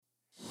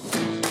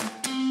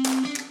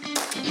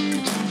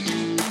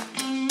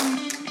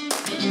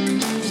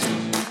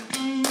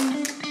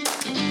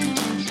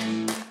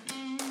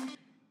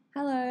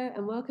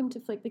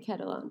Flick the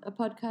Kettle On, a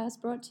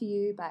podcast brought to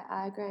you by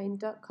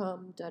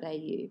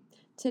igrain.com.au.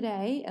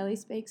 Today, Ellie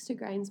speaks to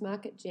Grains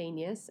Market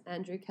genius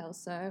Andrew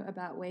Kelso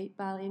about wheat,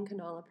 barley and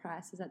canola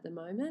prices at the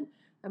moment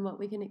and what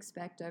we can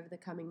expect over the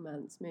coming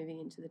months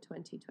moving into the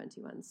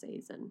 2021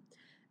 season.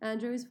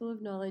 Andrew is full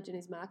of knowledge and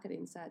his market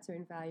insights are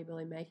invaluable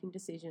in making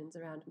decisions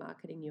around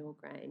marketing your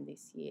grain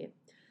this year.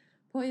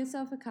 Pour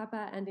yourself a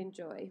cuppa and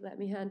enjoy. Let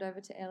me hand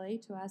over to Ellie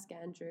to ask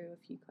Andrew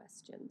a few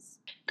questions.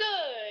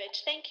 Good,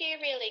 thank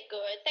you, really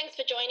good. Thanks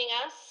for joining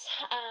us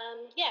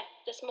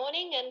this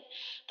morning, and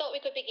thought we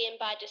could begin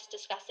by just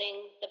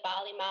discussing the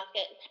barley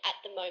market at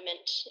the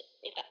moment,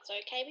 if that's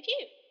okay with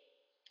you.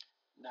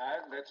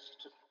 No, that's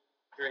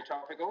very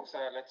topical, so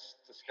let's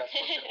discuss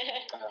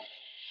what's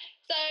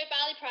So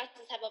barley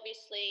prices have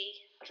obviously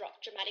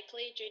dropped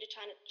dramatically due to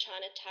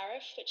China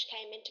tariff, which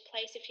came into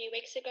place a few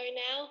weeks ago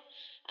now.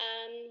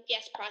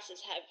 Yes,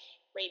 prices have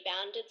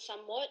rebounded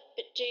somewhat,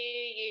 but do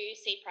you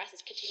see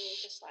prices continuing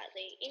to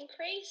slightly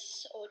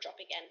increase or drop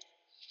again?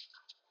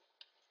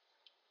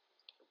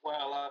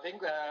 Well, I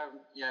think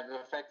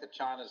the fact that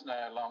China's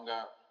no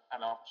longer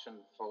an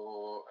option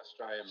for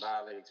Australian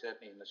barley,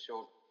 certainly in the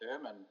short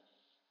term, and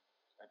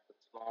it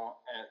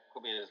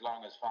could be as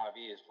long as 5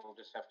 years. We'll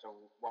just have to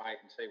wait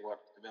and see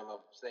what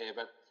develops there.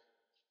 But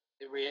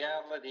the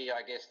reality,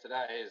 I guess,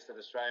 today is that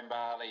Australian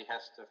barley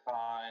has to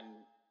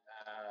find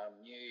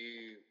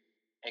new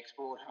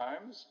export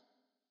homes.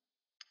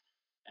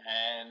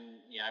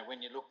 And,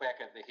 when you look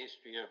back at the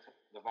history of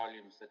the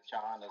volumes that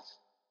China's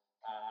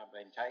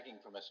been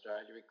taking from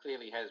Australia, it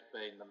clearly has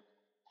been the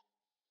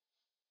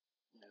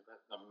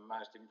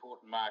most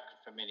important market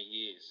for many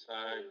years. So,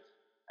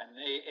 and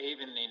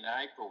even in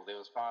April, there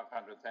was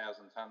 500,000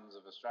 tonnes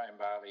of Australian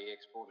barley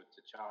exported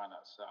to China.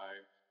 So,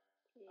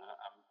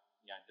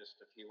 just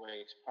a few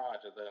weeks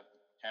prior to the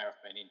tariff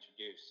being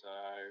introduced. So,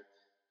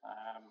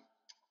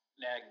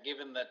 now,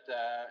 given that,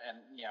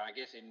 I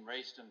guess in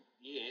recent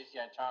years,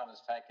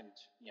 China's taken,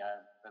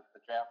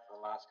 the drought for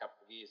the last couple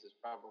of years has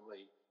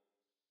probably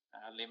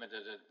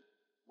limited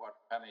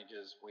what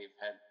tonnages we've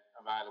had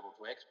available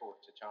to export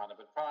to China.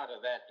 But prior to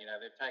that,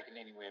 they've taken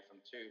anywhere from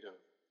 2 to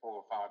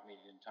 4 or 5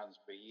 million tonnes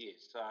per year.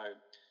 So,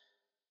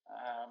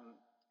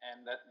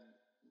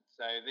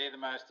 so they're the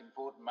most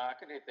important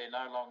market. If they're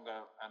no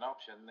longer an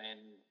option,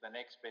 then the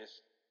next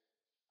best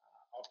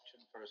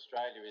option for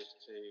Australia is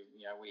to,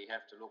 we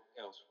have to look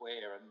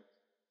elsewhere. And,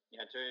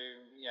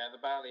 the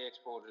barley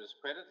exporters'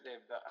 credit,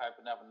 they've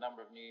opened up a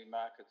number of new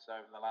markets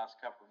over the last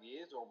couple of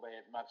years,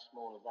 albeit much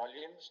smaller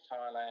volumes.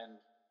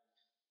 Thailand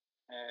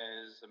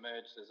has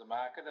emerged as a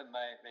market, and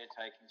they're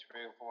taking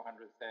 300,000 or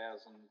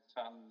 400,000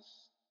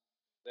 tonnes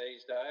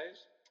these days.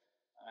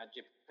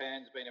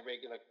 Japan's been a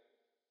regular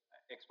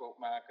export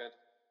market.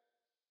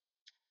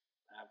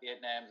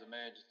 Vietnam's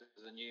emerged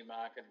as a new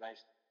market. They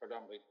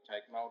predominantly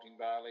take malting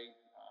barley.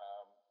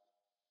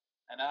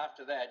 And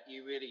after that,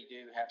 you really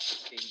do have to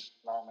think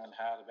long and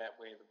hard about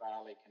where the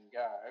barley can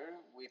go,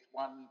 with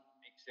one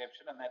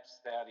exception, and that's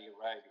Saudi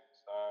Arabia.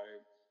 So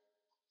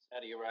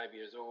Saudi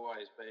Arabia has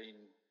always been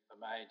the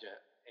major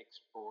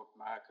export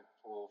market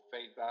for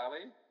feed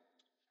barley.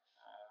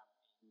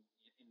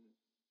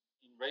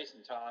 In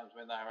recent times,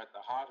 when they were at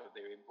the height of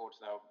their imports,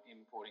 they were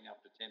importing up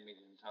to 10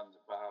 million tonnes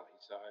of barley.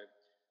 So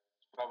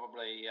it's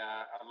probably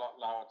a lot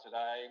lower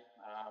today.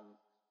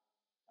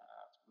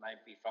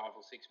 Maybe 5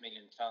 or 6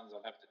 million tonnes.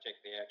 I'll have to check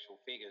the actual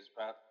figures,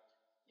 but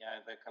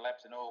the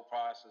collapse in oil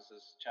prices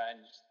has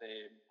changed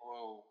their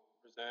oil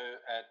reserve,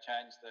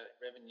 changed the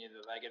revenue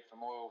that they get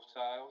from oil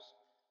sales,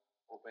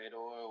 albeit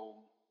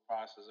oil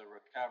prices are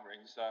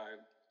recovering. So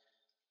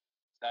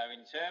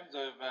in terms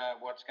of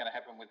what's going to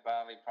happen with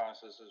barley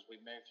prices as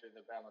we move through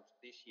the balance of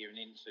this year and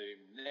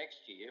into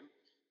next year,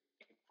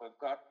 if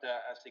we've got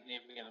a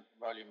significant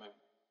volume of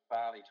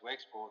barley to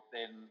export,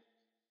 then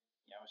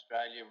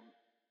Australia,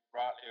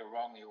 rightly or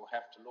wrongly, will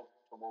have to look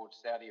towards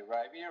Saudi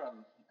Arabia,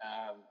 and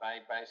they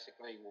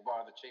basically will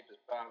buy the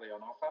cheapest barley on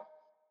offer.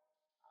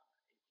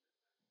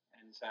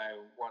 And so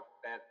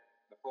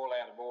the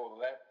fallout of all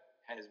of that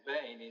has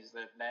been is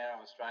that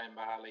now Australian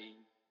barley,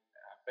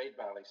 feed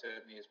barley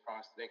certainly, is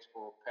priced at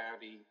export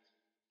parity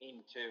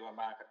into a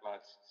market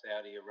like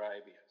Saudi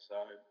Arabia. So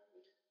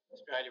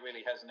Australia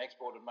really hasn't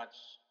exported much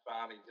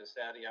barley to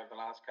Saudi over the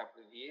last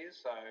couple of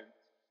years. So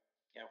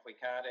if we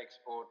can't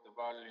export the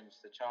volumes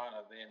to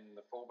China, then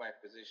the fallback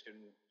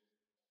position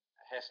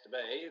has to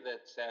be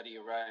that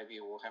Saudi Arabia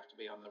will have to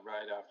be on the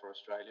radar for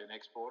Australian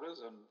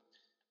exporters. And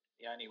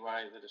the only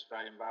way that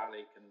Australian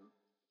barley can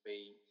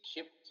be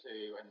shipped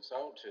to and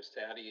sold to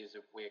Saudi is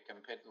if we're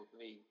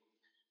competitively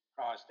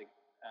priced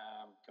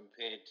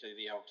compared to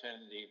the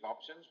alternative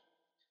options.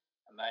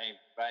 And they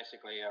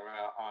basically are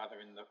either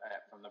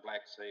from the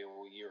Black Sea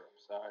or Europe.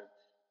 So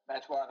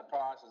that's why the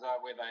prices are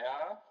where they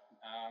are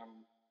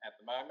at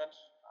the moment.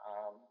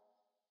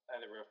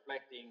 They're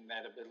reflecting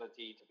that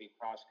ability to be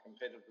priced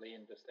competitively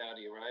into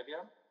Saudi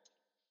Arabia.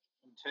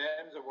 In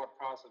terms of what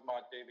prices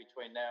might do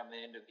between now and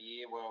the end of the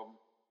year, well,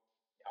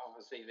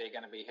 obviously they're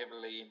going to be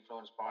heavily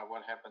influenced by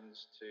what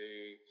happens to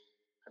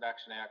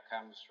production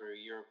outcomes through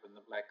Europe and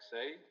the Black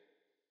Sea.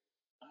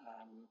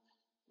 Um,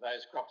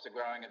 those crops are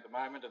growing at the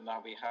moment and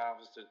they'll be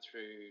harvested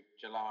through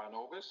July and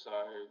August. So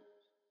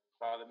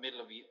by the middle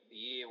of the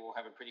year, we'll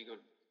have a pretty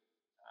good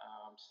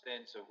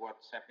sense of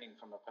what's happening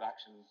from a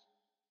production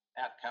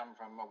outcome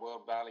from a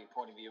world barley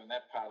point of view in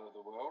that part of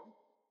the world.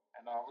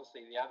 And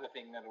obviously, the other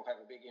thing that will have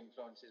a big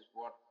influence is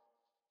what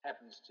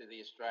happens to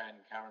the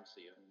Australian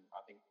currency. And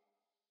I think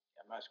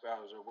most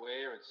growers are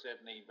aware it's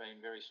certainly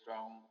been very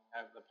strong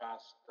over the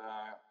past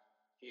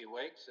few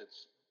weeks.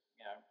 It's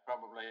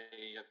probably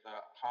at the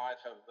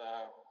height of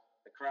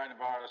the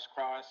coronavirus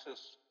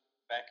crisis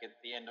back at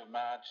the end of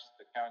March.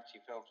 The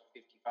currency fell to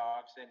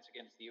 55 cents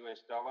against the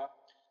US dollar.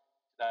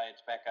 Today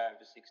it's back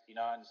over 69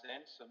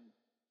 cents. And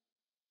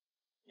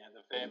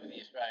the firm in the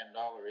Australian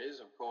dollar is,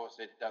 of course,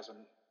 it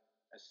doesn't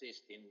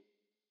assist in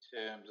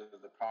terms of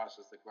the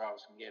prices that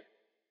growers can get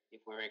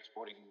if we're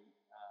exporting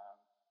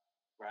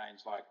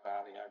grains like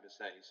barley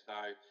overseas. So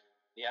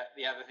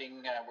the other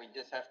thing we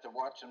just have to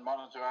watch and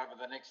monitor over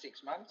the next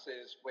 6 months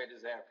is where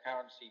does our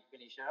currency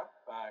finish up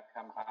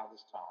come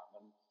harvest time.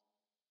 And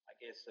I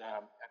guess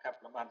a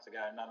couple of months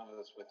ago, none of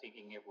us were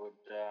thinking it would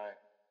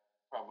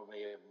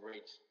probably have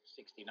reached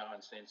 69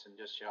 cents and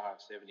just shy of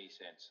 70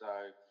 cents. So,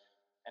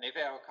 and if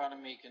our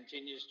economy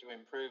continues to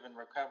improve and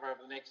recover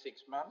over the next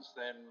 6 months,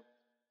 then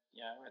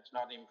it's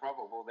not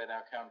improbable that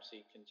our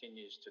currency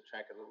continues to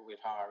track a little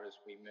bit higher as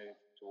we move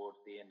towards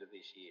the end of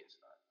this year.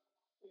 So.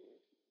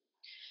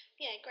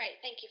 Yeah, great.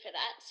 Thank you for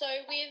that. So,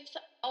 with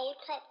old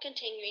crop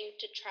continuing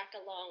to track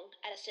along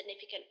at a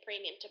significant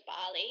premium to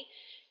barley,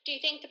 do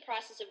you think the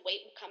prices of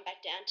wheat will come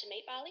back down to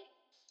meat barley?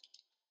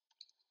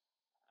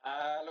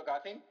 Look, I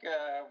think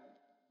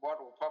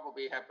what will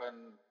probably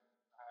happen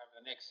over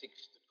the next 6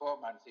 to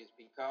 12 months is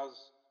because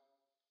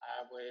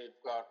we've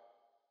got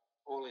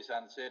all this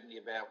uncertainty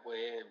about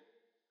where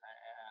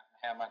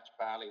how much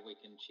barley we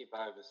can ship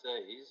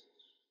overseas.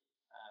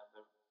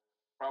 The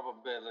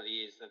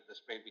probability is that the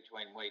spread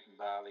between wheat and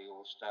barley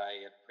will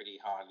stay at pretty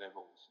high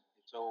levels.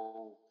 It's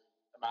all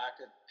the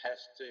market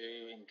has to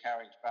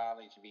encourage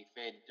barley to be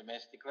fed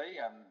domestically,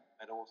 and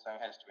it also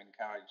has to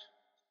encourage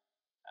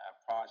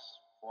price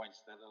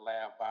points that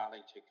allow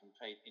barley to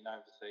compete in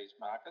overseas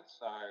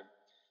markets. So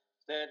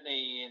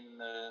certainly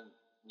in the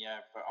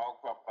for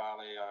old crop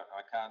barley,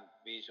 I can't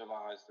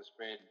visualise the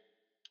spread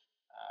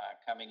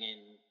coming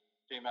in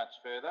too much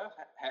further.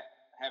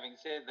 Having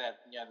said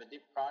that,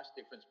 the price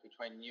difference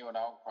between new and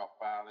old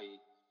crop barley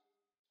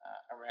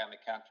around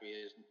the country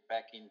is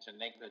back into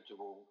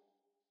negligible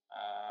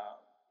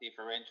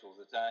differentials.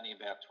 It's only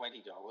about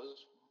 $20,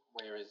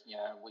 whereas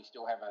we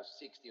still have a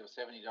 $60 or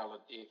 $70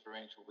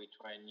 differential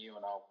between new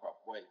and old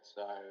crop wheat.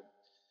 So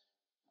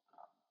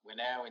we're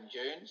now in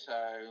June,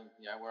 so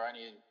we're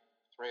only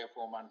 3 or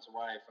 4 months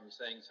away from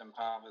seeing some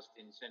harvest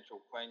in central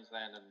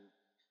Queensland and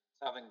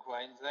southern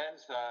Queensland.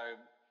 So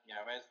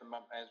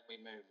as we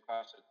move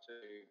closer to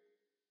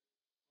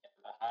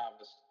the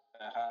harvest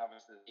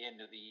at the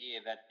end of the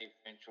year, that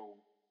differential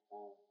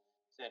will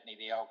certainly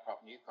the old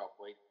crop new crop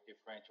wheat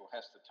differential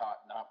has to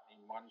tighten up in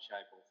one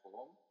shape or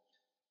form.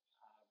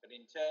 But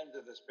in terms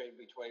of the spread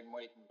between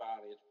wheat and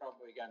barley, it's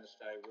probably going to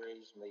stay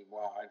reasonably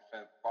wide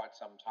for quite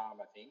some time,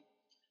 I think,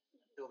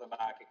 until the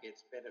market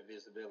gets better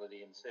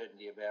visibility and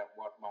certainty about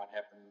what might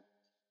happen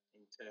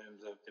in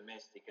terms of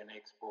domestic and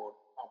export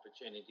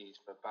opportunities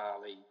for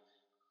barley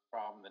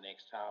from the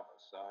next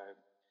harvest. So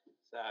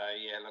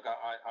yeah, look,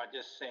 I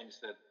just sense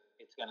that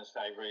it's going to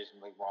stay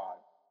reasonably wide.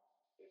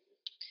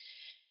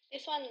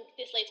 This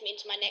leads me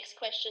into my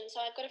next question. So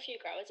I've got a few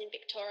growers in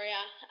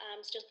Victoria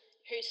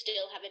who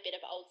still have a bit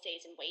of old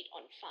season wheat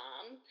on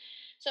farm.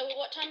 So at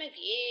what time of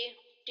year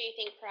do you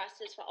think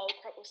prices for old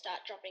crop will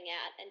start dropping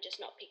out and just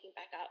not picking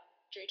back up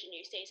due to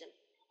new season?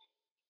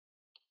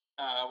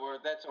 Well,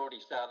 that's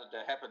already started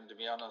to happen, to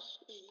be honest,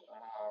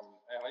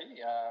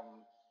 Ellie.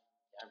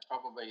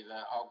 Probably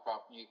the old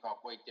crop, new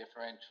crop wheat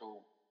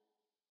differential,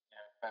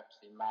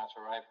 perhaps in March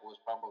or April was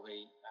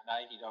probably an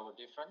 $80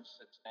 difference.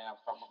 It's now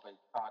probably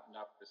tightened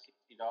up to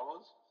 $60.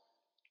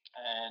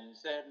 And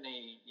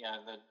certainly,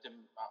 the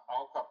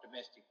old crop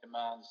domestic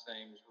demand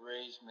seems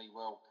reasonably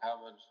well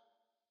covered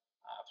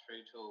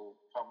through till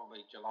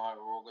probably July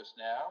or August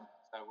now.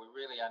 So we've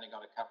really only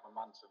got a couple of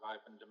months of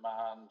open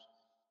demand,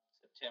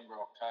 September,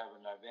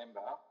 October,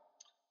 November.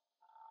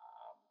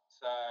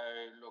 So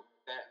look,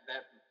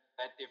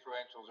 that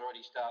differential is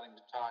already starting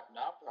to tighten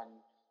up, and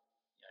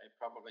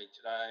probably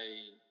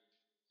today,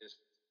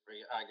 just for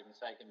argument's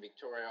sake, in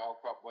Victoria,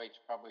 old crop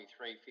wheat's probably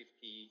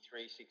 $350,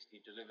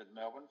 $360 delivered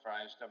Melbourne for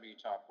ASW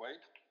type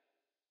wheat.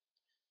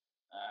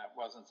 It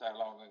wasn't so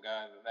long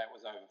ago that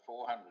was over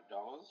 $400.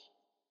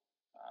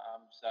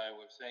 So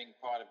we've seen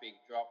quite a big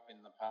drop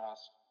in the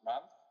past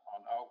month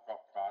on old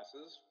crop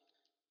prices.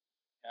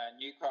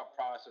 New crop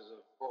prices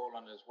have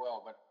fallen as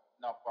well, but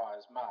not by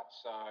as much.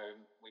 So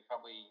we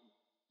probably,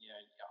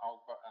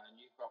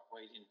 new crop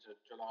wheat into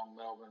Geelong,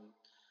 Melbourne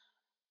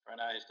for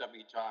an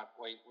ASW type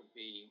wheat would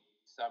be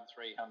sub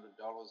 $300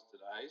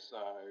 today. So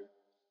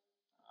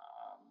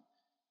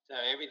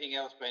everything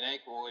else being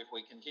equal, if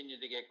we continue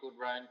to get good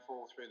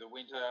rainfall through the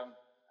winter,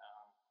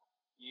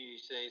 new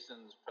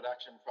season's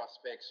production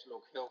prospects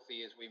look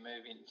healthy as we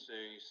move into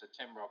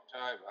September,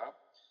 October,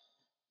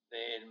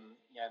 then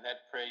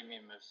that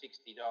premium of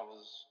 $60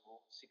 or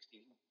 $60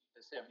 to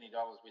 $70,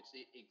 which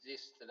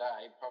exists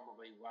today,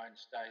 probably won't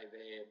stay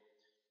there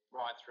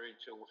right through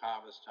till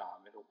harvest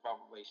time. It'll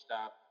probably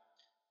start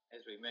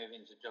as we move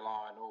into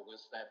July and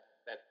August.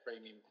 That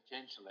premium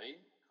potentially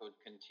could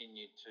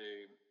continue to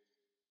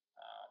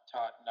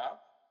tighten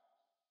up.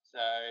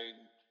 So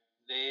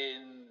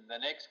then the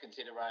next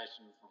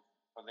consideration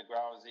for the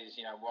growers is,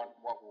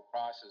 what will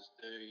prices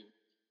do,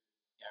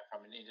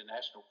 from an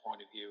international point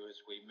of view as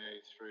we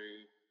move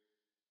through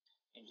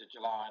into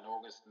July and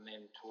August and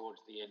then towards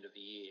the end of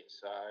the year.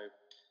 So,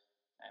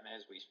 and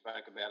as we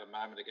spoke about a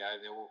moment ago,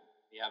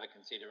 the other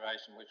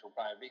consideration which will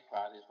play a big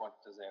part is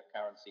what does our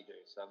currency do?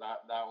 So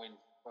they'll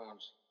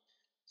influence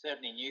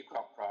certainly new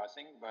crop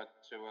pricing, but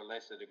to a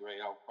lesser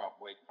degree old crop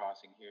wheat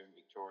pricing here in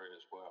Victoria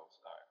as well.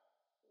 So.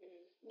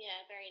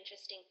 Yeah, very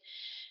interesting.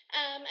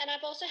 And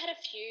I've also had a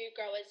few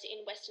growers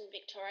in Western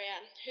Victoria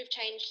who've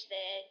changed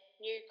their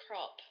new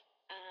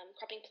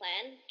cropping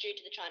plan due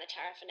to the China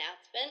tariff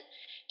announcement.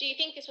 Do you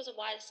think this was a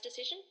wise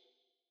decision?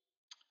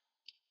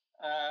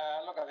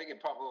 Look, I think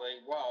it probably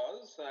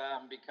was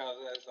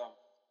because, as I've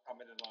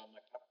commented on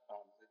a couple of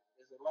times,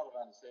 there's a lot of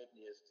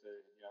uncertainty as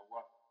to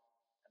what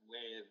and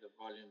where the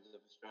volumes of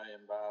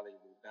Australian barley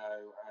will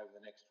go over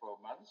the next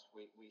 12 months.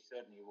 We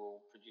certainly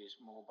will produce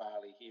more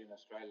barley here in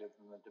Australia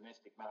than the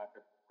domestic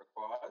market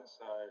requires.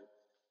 So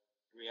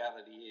the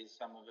reality is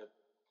some of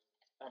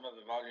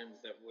the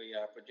volumes that we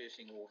are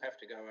producing will have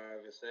to go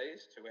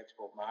overseas to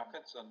export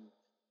markets, and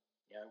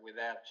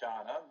without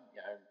China,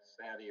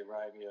 Saudi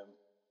Arabia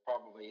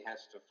probably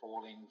has to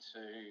fall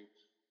into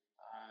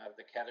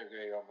the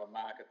category of a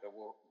market that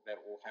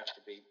will have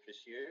to be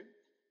pursued.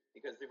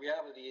 Because the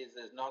reality is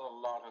there's not a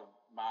lot of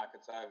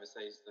markets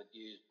overseas that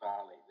use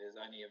barley. There's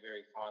only a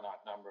very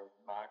finite number of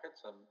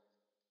markets, and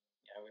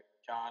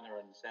China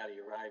and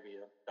Saudi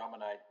Arabia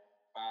dominate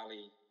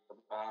the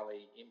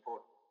barley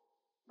import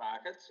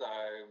market. So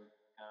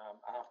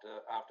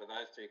after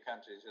those two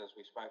countries, as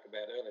we spoke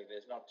about earlier,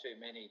 there's not too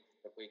many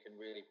that we can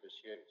really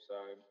pursue. So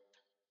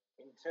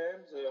in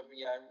terms of,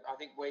 I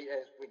think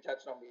as we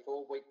touched on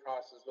before, wheat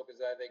prices look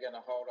as though they're going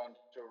to hold on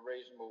to a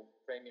reasonable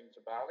premium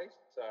to barley.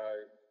 So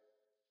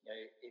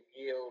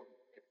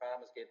if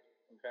farmers get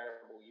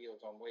comparable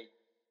yields on wheat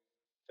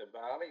to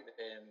barley,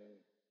 then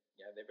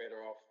they're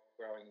better off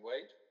growing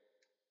wheat.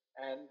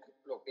 And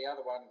look, the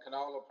other one,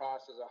 canola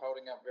prices are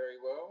holding up very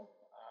well.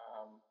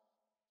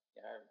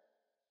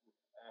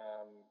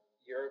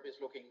 Europe is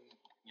looking,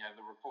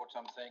 the reports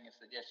I'm seeing are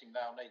suggesting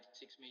they'll need 6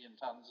 million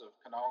tonnes of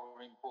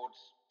canola imports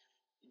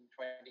in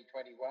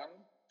 2021.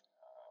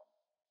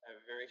 A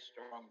very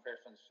strong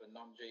preference for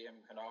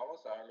non-GM canola.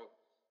 So look,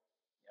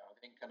 I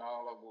think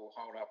canola will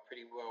hold up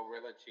pretty well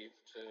relative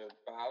to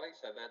barley,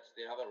 so that's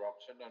the other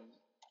option. And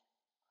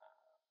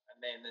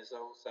then there's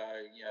also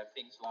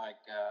things like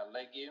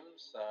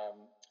legumes.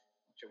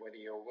 Not sure whether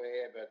you're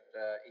aware, but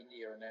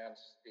India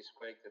announced this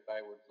week that they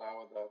would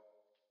lower the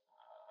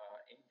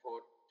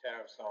import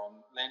tariffs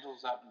on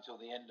lentils up until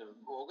the end of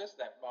August.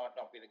 That might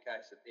not be the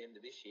case at the end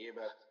of this year,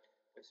 but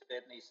we're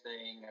certainly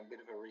seeing a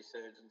bit of a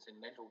resurgence in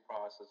lentil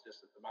prices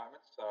just at the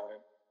moment. So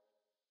if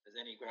there's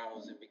any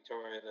growers in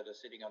Victoria that are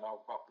sitting on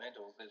old crop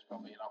lentils, there's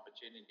probably an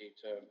opportunity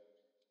to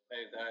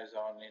move those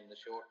on in the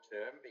short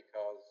term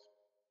because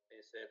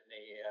there's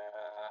certainly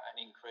an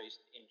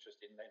increased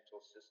interest in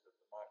lentils just at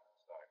the moment.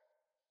 So.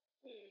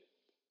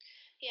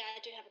 Yeah,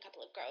 I do have a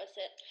couple of growers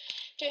that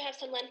do have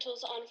some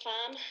lentils on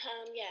farm.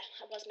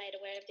 I was made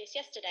aware of this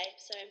yesterday,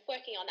 so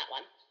working on that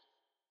one.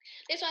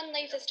 This one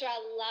leads us to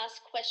our last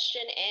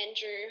question,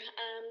 Andrew.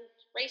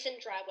 Recent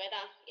dry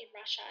weather in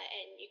Russia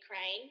and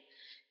Ukraine.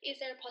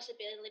 Is there a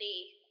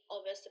possibility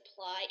of a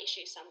supply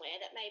issue somewhere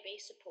that may be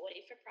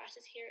supportive for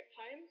prices here at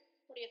home?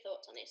 What are your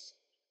thoughts on this?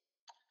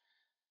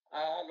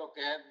 Look,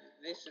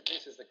 this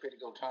is the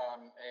critical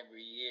time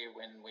every year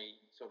when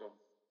we sort of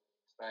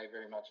stay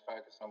very much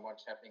focused on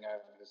what's happening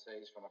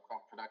overseas from a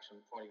crop production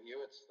point of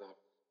view. It's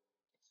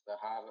the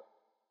heart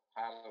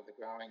of the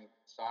growing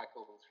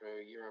cycle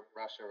through Europe,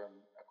 Russia, and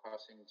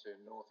across into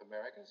North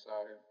America. So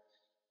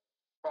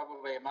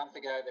probably a month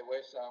ago there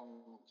were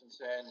some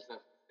concerns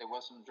that there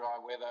was some dry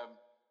weather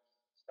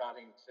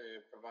starting to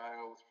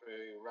prevail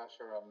through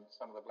Russia and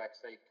some of the Black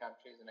Sea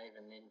countries and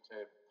even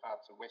into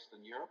parts of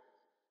Western Europe.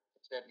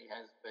 It certainly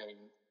has been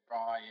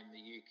dry in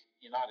the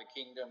United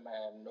Kingdom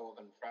and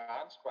northern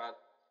France, but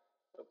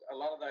a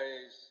lot of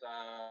those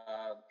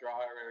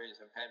drier areas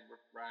have had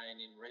rain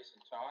in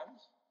recent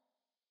times.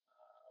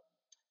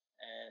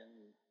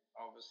 And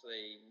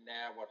obviously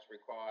now what's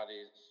required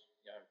is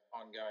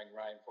ongoing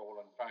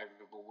rainfall and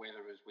favourable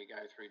weather as we go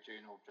through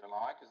June or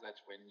July, because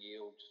that's when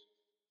yields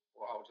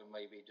will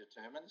ultimately be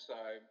determined. So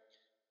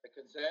the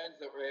concerns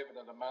that were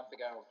evident a month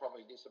ago have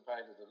probably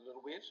dissipated a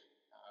little bit.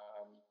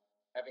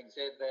 Having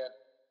said that,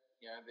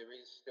 there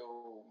is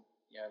still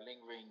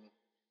lingering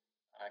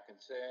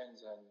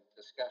concerns and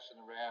discussion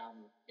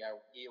around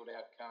yield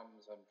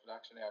outcomes and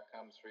production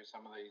outcomes through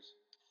some of these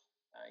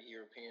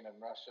European and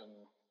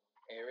Russian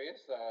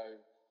areas. So,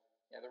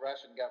 the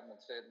Russian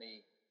government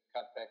certainly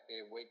cut back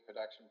their wheat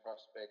production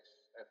prospects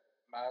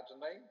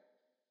marginally.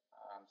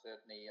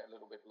 Certainly a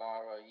little bit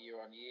lower year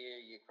on year.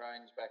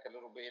 Ukraine's back a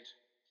little bit.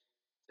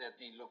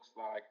 Certainly looks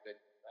like that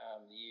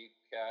the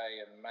UK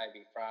and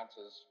maybe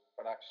France's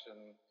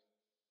production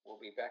will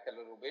be back a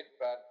little bit,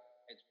 but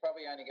it's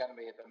probably only going to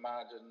be at the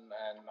margin,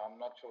 and I'm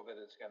not sure that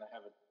it's going to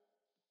have a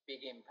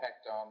big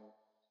impact on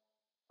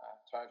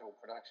total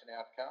production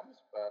outcomes,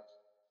 but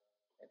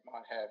it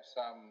might have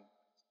some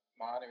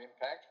minor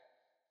impact.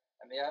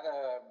 And the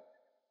other,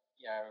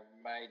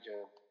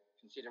 major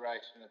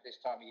consideration at this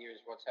time of year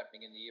is what's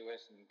happening in the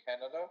US and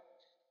Canada.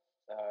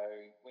 So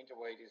winter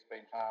wheat is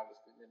being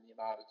harvested in the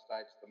United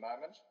States at the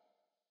moment.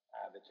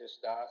 They're just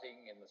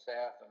starting in the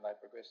south, and they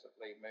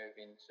progressively move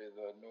into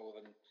the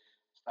northern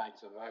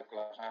states of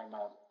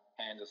Oklahoma,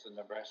 Kansas, and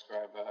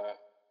Nebraska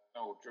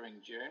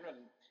during June.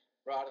 And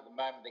right at the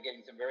moment, they're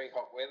getting some very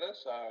hot weather,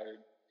 so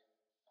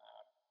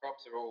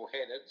crops are all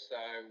headed. So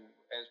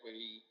as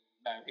we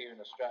know here in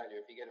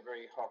Australia, if you get a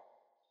very hot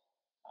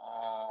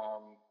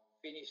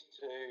finish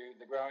to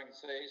the growing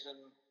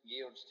season,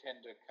 yields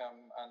tend to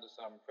come under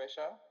some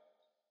pressure,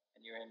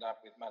 and you end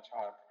up with much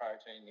higher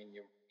protein in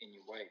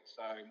your wheat.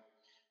 So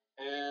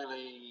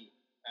early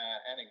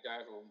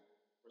anecdotal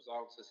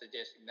results are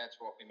suggesting that's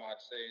what we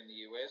might see in the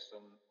US.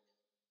 And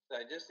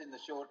so just in the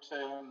short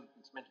term,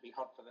 it's meant to be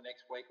hot for the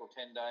next week or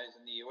 10 days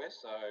in the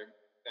US. So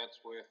that's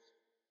worth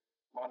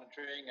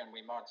monitoring, and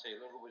we might see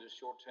a little bit of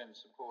short-term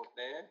support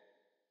there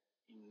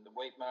in the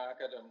wheat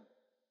market. And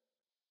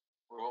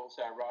we're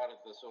also right at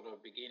the sort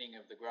of beginning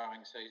of the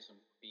growing season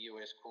for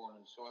US corn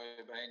and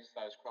soybeans.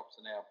 Those crops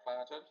are now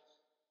planted.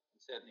 And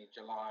certainly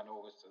July and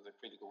August are the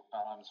critical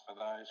times for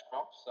those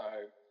crops. So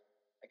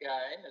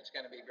again, it's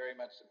going to be very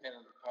much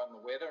dependent upon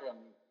the weather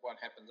and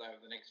what happens over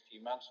the next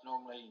few months.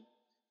 Normally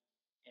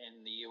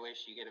in the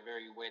US, you get a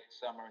very wet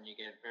summer and you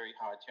get very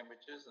high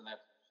temperatures, and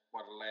that's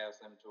what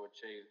allows them to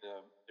achieve the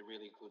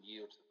really good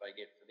yields that they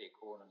get for their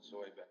corn and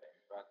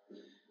soybeans. But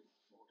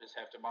we'll just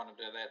have to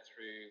monitor that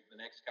through the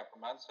next couple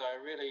of months. So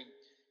really,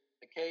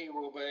 the key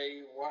will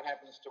be what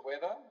happens to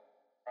weather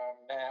from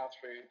now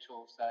through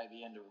till, say,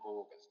 the end of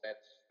August. That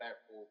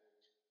will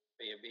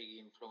be a big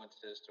influence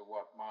as to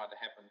what might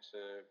happen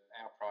to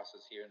our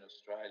prices here in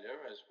Australia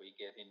as we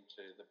get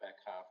into the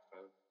back half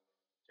of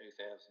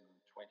 2020.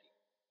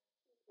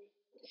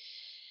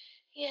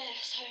 Yeah,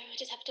 so we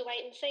just have to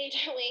wait and see,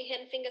 don't we?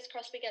 And fingers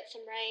crossed we get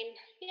some rain.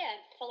 Yeah,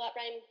 follow-up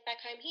rain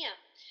back home here.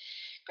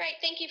 Great,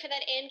 thank you for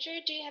that,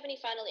 Andrew. Do you have any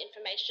final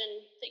information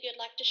that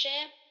you'd like to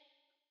share?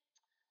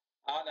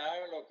 No,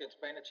 look, it's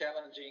been a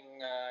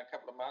challenging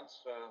couple of months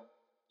for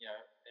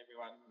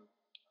everyone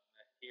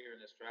here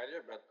in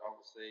Australia, but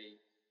obviously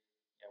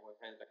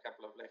we've had a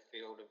couple of left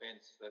field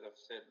events that have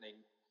certainly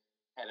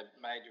had a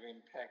major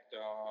impact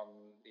on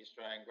the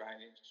Australian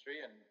grain industry,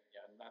 and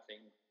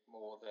nothing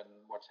more than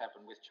what's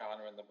happened with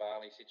China and the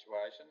barley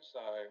situation.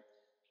 So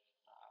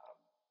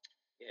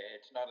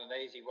it's not an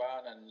easy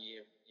one, and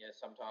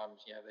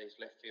sometimes these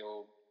left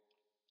field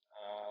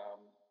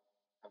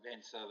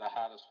events are the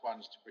hardest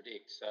ones to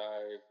predict. So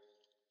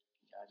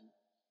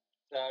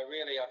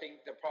really, I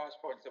think the price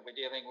points that we're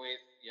dealing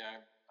with,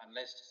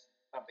 unless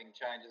something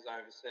changes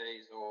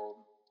overseas or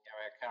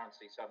our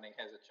currency suddenly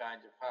has a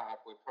change of heart,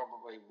 we're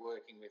probably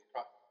working with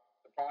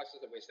the prices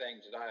that we're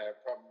seeing today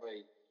are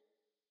probably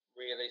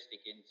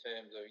realistic in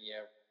terms of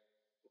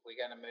if we're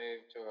going to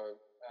move to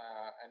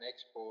an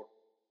export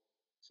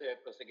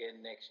surplus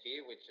again next year,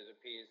 which it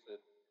appears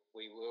that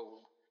we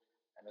will.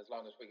 And as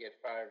long as we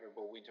get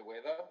favourable winter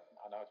weather,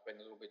 I know it's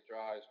been a little bit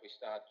dry as we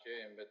start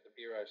June, but the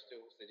Bureau is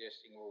still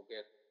suggesting we'll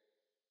get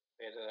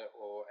better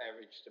or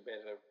average to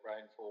better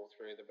rainfall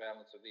through the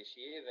balance of this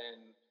year,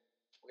 then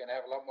we're going to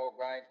have a lot more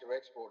grain to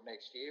export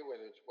next year,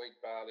 whether it's wheat,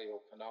 barley or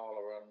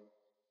canola. And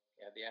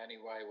the only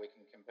way we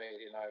can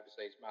compete in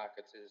overseas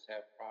markets is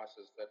have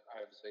prices that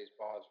overseas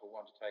buyers will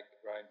want to take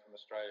the grain from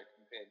Australia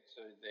compared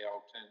to the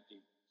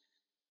alternative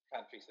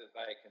countries that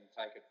they can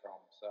take it from.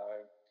 So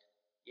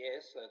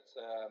yes, it's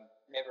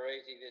never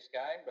easy, this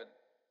game, but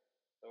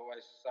there's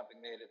always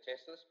something there to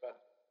test us. But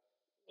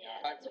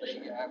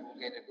hopefully we'll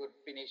get a good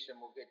finish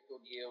and we'll get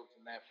good yields,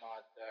 and that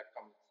might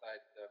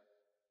compensate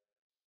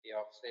the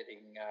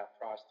offsetting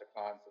price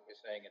declines that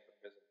we're seeing at the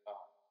present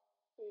time.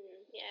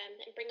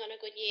 And bring on a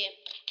good year.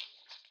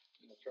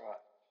 That's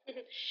right.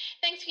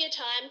 Thanks for your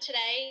time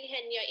today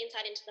and your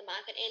insight into the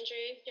market,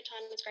 Andrew. Your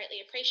time was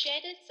greatly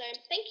appreciated, so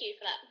thank you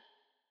for that.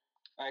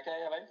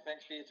 Okay, Ellen,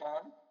 thanks for your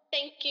time.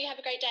 Thank you. Have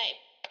a great day.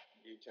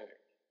 You too.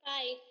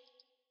 Bye.